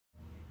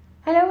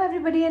Hello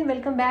everybody and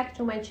welcome back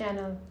to my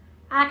channel.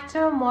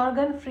 Actor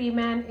Morgan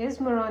Freeman is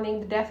mourning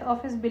the death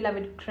of his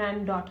beloved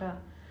granddaughter.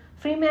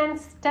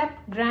 Freeman's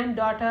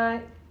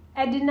step-granddaughter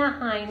Edna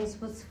Hines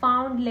was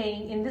found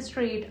laying in the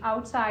street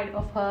outside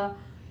of her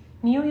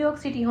New York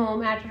City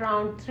home at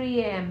around 3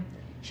 a.m.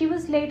 She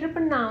was later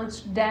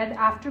pronounced dead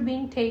after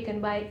being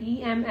taken by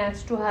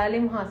EMS to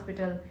Harlem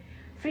Hospital.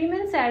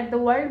 Freeman said the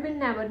world will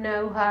never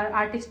know her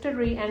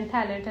artistry and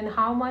talent and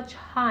how much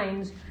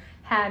Hines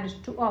had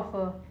to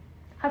offer.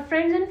 Her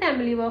friends and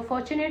family were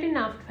fortunate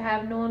enough to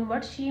have known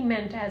what she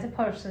meant as a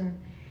person.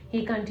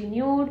 He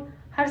continued,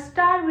 her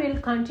star will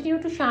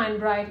continue to shine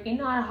bright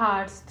in our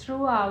hearts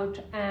throughout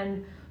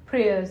and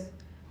prayers.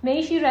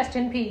 May she rest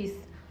in peace.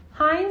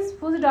 Hines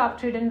was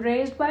adopted and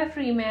raised by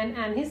Freeman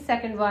and his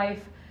second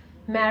wife,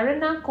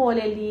 Marina Cole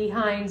Lee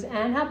Hines,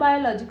 and her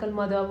biological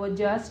mother were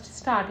just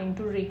starting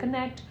to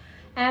reconnect,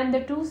 and the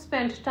two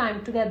spent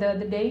time together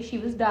the day she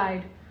was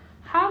died.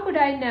 How could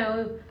I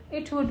know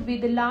it would be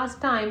the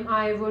last time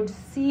I would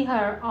see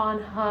her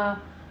on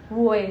her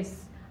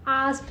voice?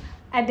 Asked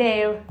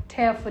Adair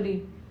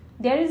tearfully.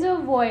 There is a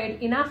void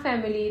in our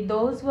family.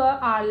 Those were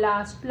our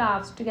last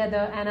laughs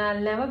together, and I'll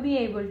never be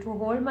able to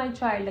hold my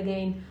child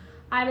again.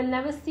 I will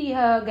never see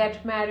her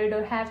get married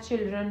or have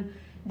children.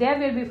 There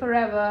will be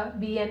forever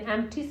be an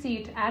empty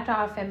seat at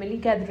our family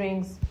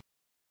gatherings.